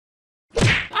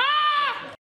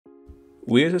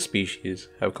We as a species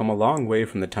have come a long way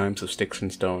from the times of sticks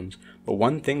and stones, but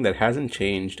one thing that hasn't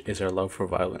changed is our love for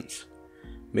violence.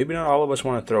 Maybe not all of us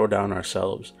want to throw down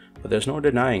ourselves, but there's no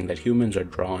denying that humans are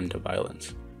drawn to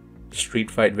violence. Street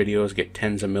fight videos get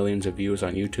tens of millions of views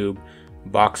on YouTube,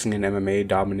 boxing and MMA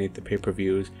dominate the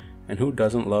pay-per-views, and who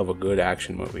doesn't love a good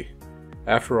action movie?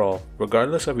 After all,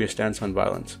 regardless of your stance on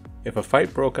violence, if a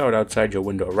fight broke out outside your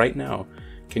window right now,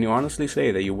 can you honestly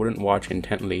say that you wouldn't watch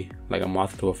intently like a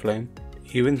moth to a flame?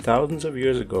 Even thousands of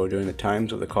years ago, during the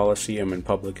times of the Colosseum and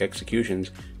public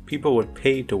executions, people would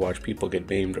pay to watch people get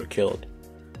maimed or killed.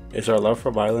 Is our love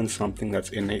for violence something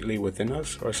that's innately within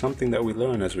us, or something that we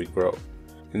learn as we grow?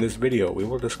 In this video, we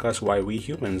will discuss why we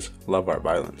humans love our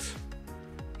violence.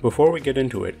 Before we get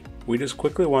into it, we just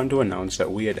quickly want to announce that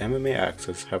we at MMA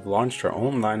Access have launched our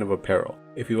own line of apparel.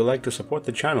 If you would like to support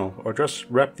the channel, or just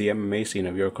rep the MMA scene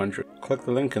of your country, click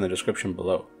the link in the description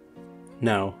below.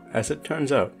 Now, as it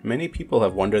turns out, many people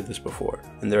have wondered this before,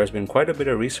 and there has been quite a bit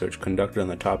of research conducted on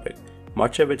the topic,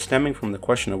 much of it stemming from the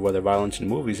question of whether violence in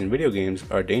movies and video games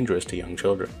are dangerous to young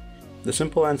children. The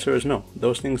simple answer is no,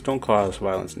 those things don't cause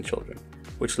violence in children,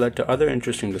 which led to other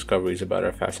interesting discoveries about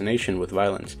our fascination with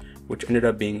violence, which ended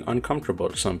up being uncomfortable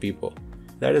to some people.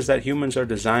 That is that humans are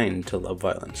designed to love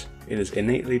violence. It is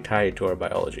innately tied to our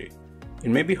biology.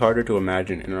 It may be harder to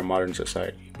imagine in our modern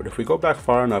society, but if we go back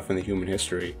far enough in the human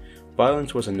history,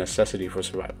 violence was a necessity for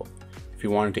survival. If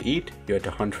you wanted to eat, you had to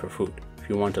hunt for food. If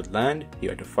you wanted land, you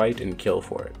had to fight and kill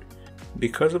for it.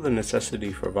 Because of the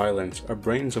necessity for violence, our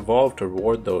brains evolved to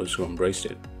reward those who embraced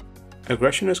it.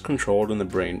 Aggression is controlled in the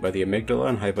brain by the amygdala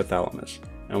and hypothalamus,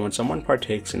 and when someone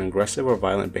partakes in aggressive or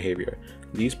violent behavior,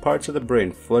 these parts of the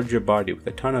brain flood your body with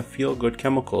a ton of feel-good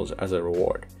chemicals as a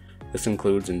reward. This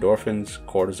includes endorphins,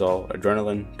 cortisol,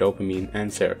 adrenaline, dopamine,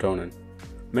 and serotonin.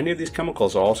 Many of these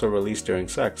chemicals are also released during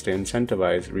sex to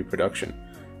incentivize reproduction,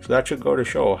 so that should go to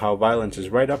show how violence is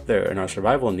right up there in our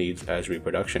survival needs as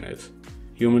reproduction is.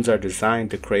 Humans are designed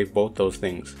to crave both those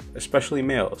things, especially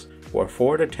males, who are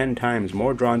 4 to 10 times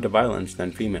more drawn to violence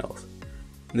than females.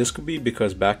 This could be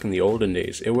because back in the olden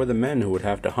days, it were the men who would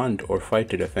have to hunt or fight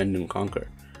to defend and conquer,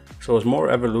 so it was more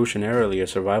evolutionarily a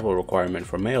survival requirement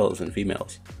for males than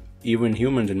females. Even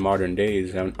humans in modern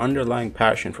days have an underlying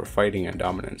passion for fighting and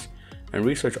dominance, and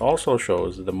research also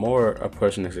shows that the more a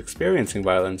person is experiencing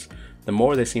violence, the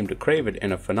more they seem to crave it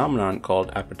in a phenomenon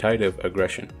called appetitive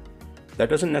aggression. That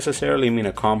doesn't necessarily mean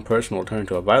a calm person will turn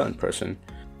to a violent person,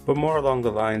 but more along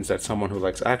the lines that someone who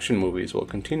likes action movies will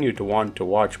continue to want to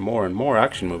watch more and more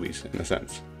action movies, in a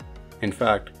sense. In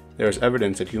fact, there is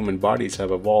evidence that human bodies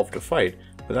have evolved to fight,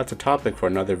 but that's a topic for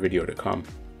another video to come.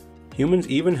 Humans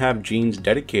even have genes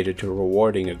dedicated to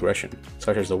rewarding aggression,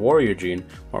 such as the warrior gene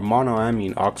or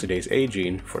monoamine oxidase A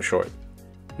gene for short.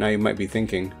 Now you might be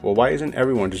thinking, well, why isn't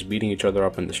everyone just beating each other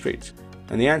up in the streets?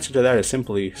 And the answer to that is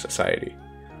simply society.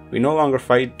 We no longer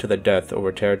fight to the death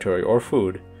over territory or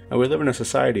food, and we live in a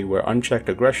society where unchecked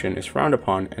aggression is frowned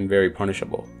upon and very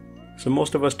punishable. So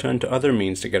most of us turn to other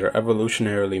means to get our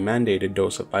evolutionarily mandated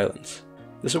dose of violence.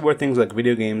 This is where things like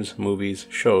video games, movies,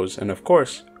 shows, and of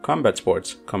course, combat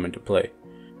sports come into play.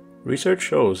 Research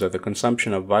shows that the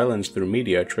consumption of violence through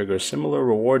media triggers similar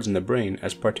rewards in the brain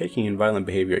as partaking in violent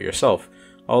behavior yourself,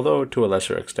 although to a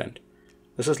lesser extent.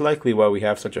 This is likely why we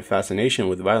have such a fascination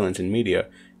with violence in media,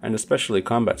 and especially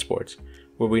combat sports,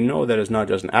 where we know that it's not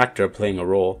just an actor playing a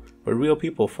role, but real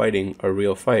people fighting a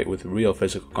real fight with real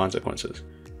physical consequences.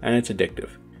 And it's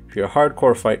addictive. If you're a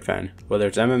hardcore fight fan, whether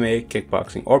it's MMA,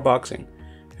 kickboxing, or boxing,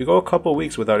 if you go a couple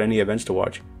weeks without any events to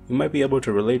watch, you might be able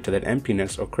to relate to that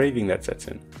emptiness or craving that sets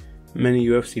in. Many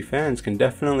UFC fans can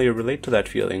definitely relate to that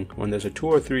feeling when there's a 2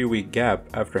 or 3 week gap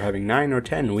after having 9 or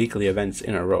 10 weekly events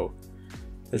in a row.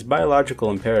 This biological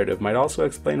imperative might also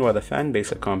explain why the fan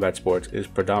base of combat sports is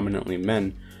predominantly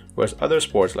men, whereas other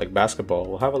sports like basketball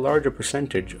will have a larger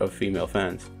percentage of female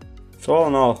fans. So all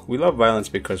in all, we love violence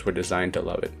because we're designed to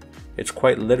love it. It's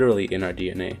quite literally in our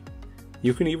DNA.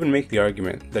 You can even make the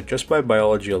argument that just by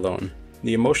biology alone,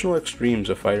 the emotional extremes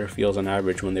a fighter feels on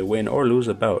average when they win or lose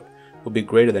a bout will be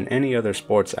greater than any other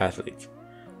sports athletes.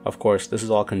 Of course, this is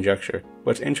all conjecture,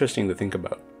 but it's interesting to think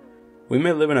about. We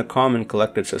may live in a calm and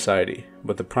collected society,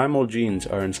 but the primal genes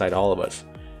are inside all of us.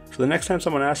 So the next time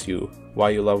someone asks you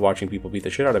why you love watching people beat the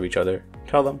shit out of each other,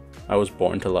 tell them, I was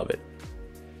born to love it.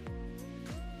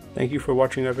 Thank you for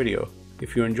watching our video.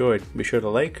 If you enjoyed, be sure to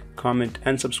like, comment,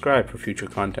 and subscribe for future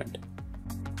content.